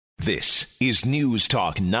This is News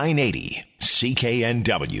Talk 980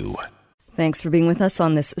 CKNW. Thanks for being with us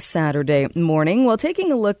on this Saturday morning. Well,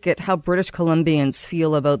 taking a look at how British Columbians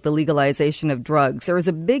feel about the legalization of drugs, there is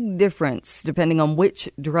a big difference depending on which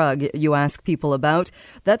drug you ask people about.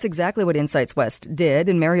 That's exactly what Insights West did.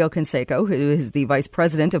 And Mario Canseco, who is the Vice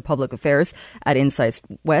President of Public Affairs at Insights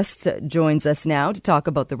West, joins us now to talk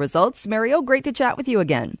about the results. Mario, great to chat with you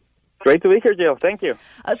again. Great to be here, Jill. Thank you.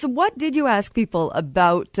 So what did you ask people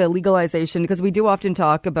about legalization? Because we do often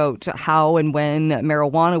talk about how and when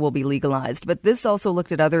marijuana will be legalized, but this also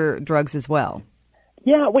looked at other drugs as well.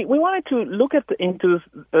 Yeah, we wanted to look into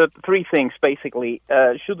three things, basically.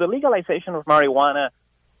 Should the legalization of marijuana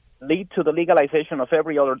lead to the legalization of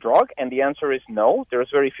every other drug? And the answer is no. There's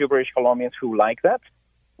very few British Columbians who like that.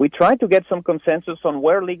 We tried to get some consensus on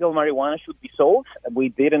where legal marijuana should be sold. We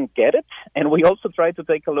didn't get it. And we also tried to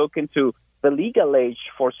take a look into the legal age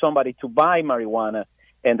for somebody to buy marijuana.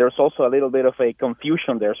 And there's also a little bit of a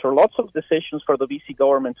confusion there. So lots of decisions for the BC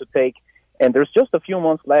government to take. And there's just a few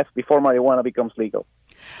months left before marijuana becomes legal.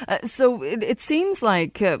 So it seems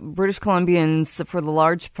like British Columbians, for the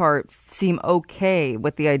large part, seem okay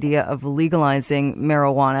with the idea of legalizing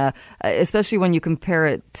marijuana, especially when you compare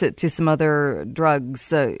it to some other drugs,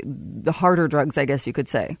 the harder drugs, I guess you could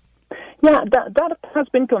say. Yeah, that has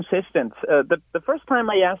been consistent. The first time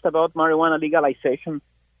I asked about marijuana legalization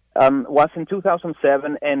was in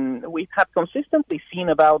 2007, and we had consistently seen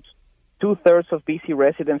about two-thirds of BC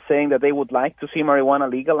residents saying that they would like to see marijuana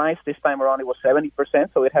legalized. This time around it was 70%,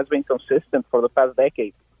 so it has been consistent for the past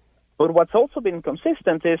decade. But what's also been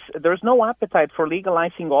consistent is there's no appetite for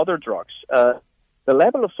legalizing other drugs. The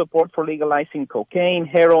level of support for legalizing cocaine,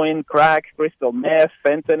 heroin, crack, crystal meth,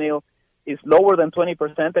 fentanyl is lower than 20%,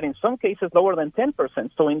 and in some cases lower than 10%.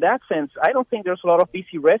 So in that sense, I don't think there's a lot of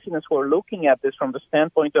BC residents who are looking at this from the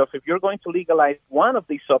standpoint of, if you're going to legalize one of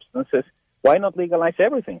these substances, why not legalize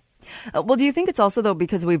everything? Well, do you think it's also, though,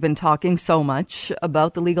 because we've been talking so much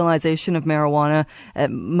about the legalization of marijuana,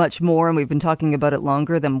 much more, and we've been talking about it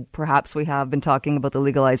longer than perhaps we have been talking about the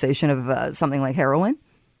legalization of something like heroin?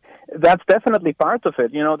 That's definitely part of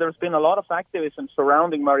it. You know, there's been a lot of activism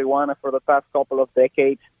surrounding marijuana for the past couple of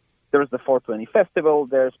decades. There's the 420 Festival.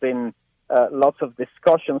 There's been lots of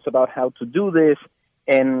discussions about how to do this.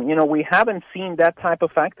 And, you know, we haven't seen that type of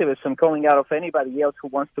activism coming out of anybody else who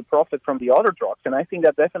wants to profit from the other drugs. And I think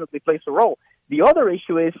that definitely plays a role. The other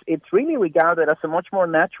issue is it's really regarded as a much more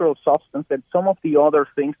natural substance than some of the other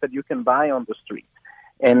things that you can buy on the street.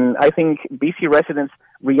 And I think BC residents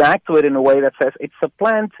react to it in a way that says it's a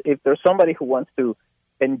plant. If there's somebody who wants to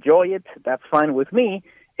enjoy it, that's fine with me.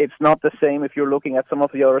 It's not the same if you're looking at some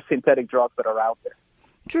of the other synthetic drugs that are out there.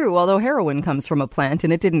 True, although heroin comes from a plant,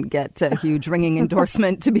 and it didn't get a huge ringing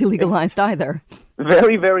endorsement to be legalized either.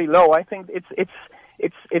 Very, very low. I think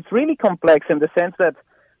it's really complex in the sense that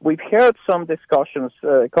we've heard some discussions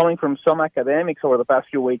coming from some academics over the past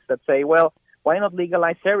few weeks that say, well, why not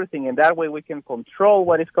legalize everything? And that way we can control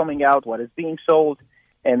what is coming out, what is being sold,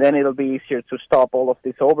 and then it'll be easier to stop all of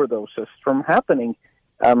these overdoses from happening.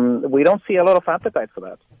 We don't see a lot of appetite for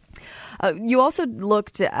that. You also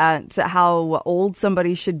looked at how old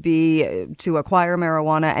somebody should be to acquire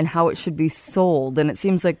marijuana and how it should be sold. And it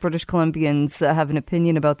seems like British Columbians have an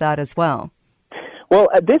opinion about that as well. Well,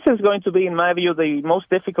 this is going to be, in my view, the most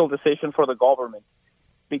difficult decision for the government,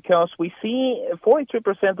 because we see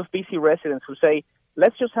 43% of BC residents who say,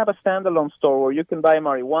 let's just have a standalone store where you can buy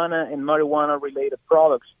marijuana and marijuana-related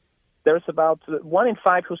products. There's about 1 in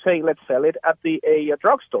 5 who say, let's sell it at a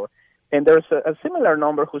drugstore. And there's a similar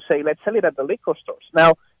number who say, let's sell it at the liquor stores.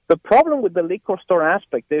 Now, the problem with the liquor store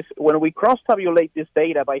aspect is when we cross-tabulate this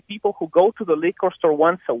data by people who go to the liquor store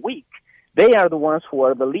once a week, they are the ones who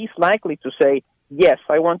are the least likely to say, yes,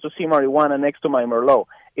 I want to see marijuana next to my Merlot.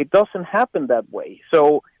 It doesn't happen that way.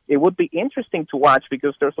 So it would be interesting to watch,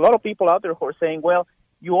 because there's a lot of people out there who are saying, well,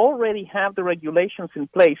 you already have the regulations in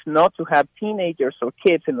place not to have teenagers or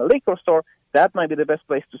kids in the liquor store. That might be the best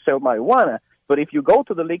place to sell marijuana. But if you go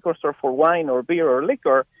to the liquor store for wine or beer or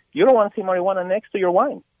liquor, you don't want to see marijuana next to your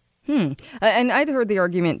wine. And I'd heard the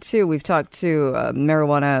argument, too. We've talked to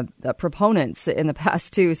marijuana proponents in the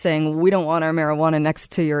past, too, saying we don't want our marijuana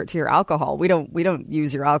next to your alcohol. We don't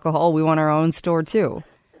use your alcohol. We want our own store, too.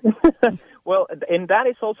 Well, and that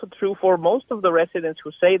is also true for most of the residents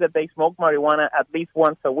who say that they smoke marijuana at least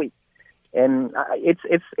once a week. And it's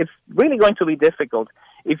really going to be difficult.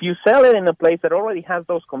 If you sell it in a place that already has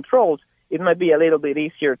those controls, it might be a little bit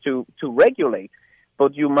easier to regulate.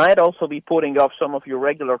 But you might also be putting off some of your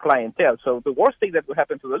regular clientele. So the worst thing that would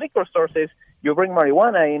happen to the liquor stores is you bring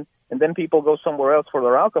marijuana in, and then people go somewhere else for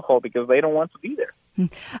their alcohol because they don't want to be there.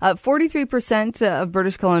 43% of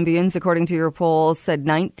British Columbians, according to your poll, said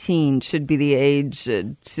 19 should be the age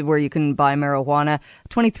to where you can buy marijuana.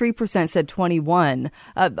 23% said 21.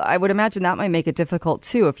 I would imagine that might make it difficult,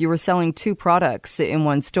 too. If you were selling two products in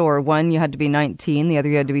one store, one you had to be 19, the other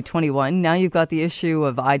you had to be 21. Now you've got the issue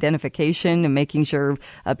of identification and making sure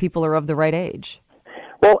people are of the right age.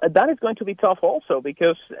 Well, that is going to be tough also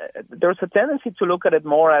because there's a tendency to look at it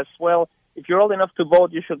more as, well, if you're old enough to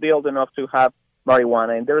vote, you should be old enough to have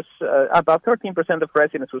marijuana. And there's about 13% of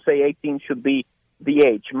residents who say 18 should be the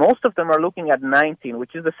age. Most of them are looking at 19,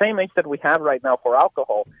 which is the same age that we have right now for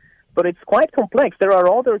alcohol. But it's quite complex. There are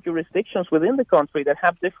other jurisdictions within the country that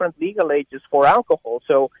have different legal ages for alcohol.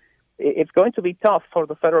 So it's going to be tough for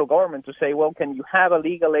the federal government to say, well, can you have a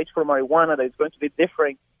legal age for marijuana that is going to be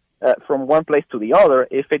different from one place to the other?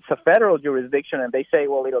 If it's a federal jurisdiction and they say,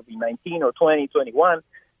 well, it'll be 19 or 20, 21,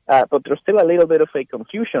 but there's still a little bit of a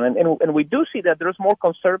confusion. And we do see that there's more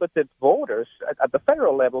conservative voters at the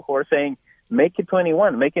federal level who are saying, make it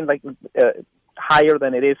 21, make it like higher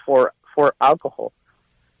than it is for alcohol.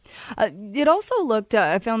 It also looked,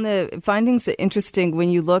 I found the findings interesting when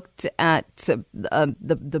you looked at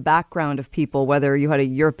the background of people, whether you had a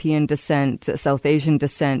European descent, South Asian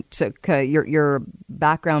descent, your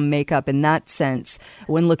background makeup in that sense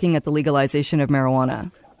when looking at the legalization of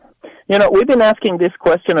marijuana. You know, we've been asking this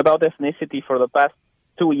question about ethnicity for the past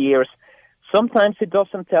 2 years. Sometimes it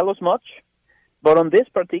doesn't tell us much, but on this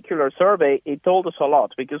particular survey, it told us a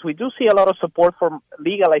lot because we do see a lot of support for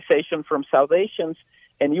legalization from South Asians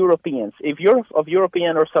and Europeans. If you're of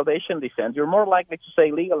European or South Asian descent, you're more likely to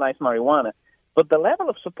say legalize marijuana. But the level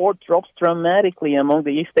of support drops dramatically among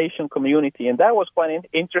the East Asian community, and that was quite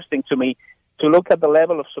interesting to me to look at the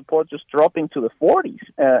level of support just dropping to the 40s.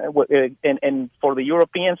 And for the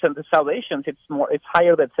Europeans and the South Asians, it's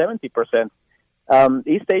higher than 70%.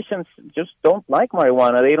 East Asians just don't like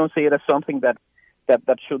marijuana. They don't see it as something that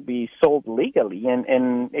should be sold legally.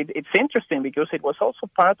 And it's interesting because it was also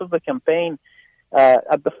part of the campaign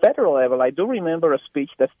at the federal level. I do remember a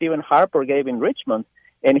speech that Stephen Harper gave in Richmond,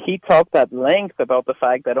 and he talked at length about the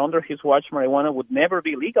fact that under his watch, marijuana would never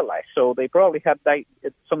be legalized. So they probably had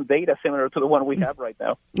some data similar to the one we have right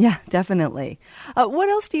now. Yeah, definitely. What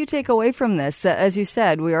else do you take away from this? As you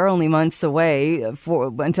said, we are only months away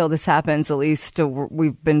until this happens. At least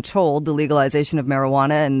we've been told the legalization of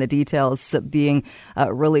marijuana and the details being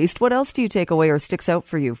released. What else do you take away or sticks out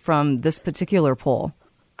for you from this particular poll?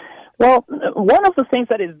 Well, one of the things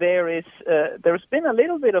that is there is there's been a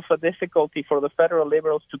little bit of a difficulty for the federal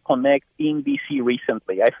Liberals to connect in D.C.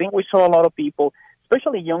 recently. I think we saw a lot of people,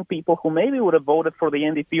 especially young people, who maybe would have voted for the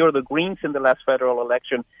NDP or the Greens in the last federal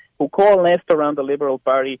election, who coalesced around the Liberal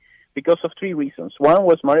Party because of three reasons. One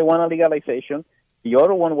was marijuana legalization. The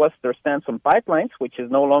other one was their stance on pipelines, which is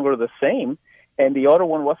no longer the same. And the other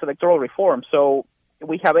one was electoral reform. So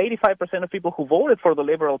we have 85% of people who voted for the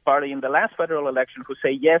Liberal Party in the last federal election who say,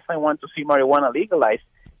 yes, I want to see marijuana legalized.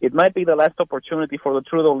 It might be the last opportunity for the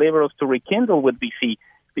Trudeau Liberals to rekindle with BC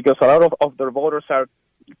because a lot of their voters are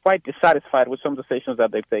quite dissatisfied with some decisions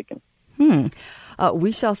that they've taken.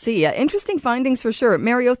 We shall see. Interesting findings for sure.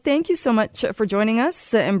 Mario, thank you so much for joining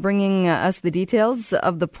us and bringing us the details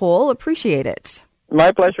of the poll. Appreciate it.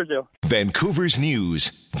 My pleasure, Joe. Vancouver's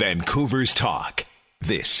News, Vancouver's Talk.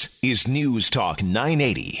 This is News Talk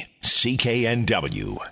 980, CKNW.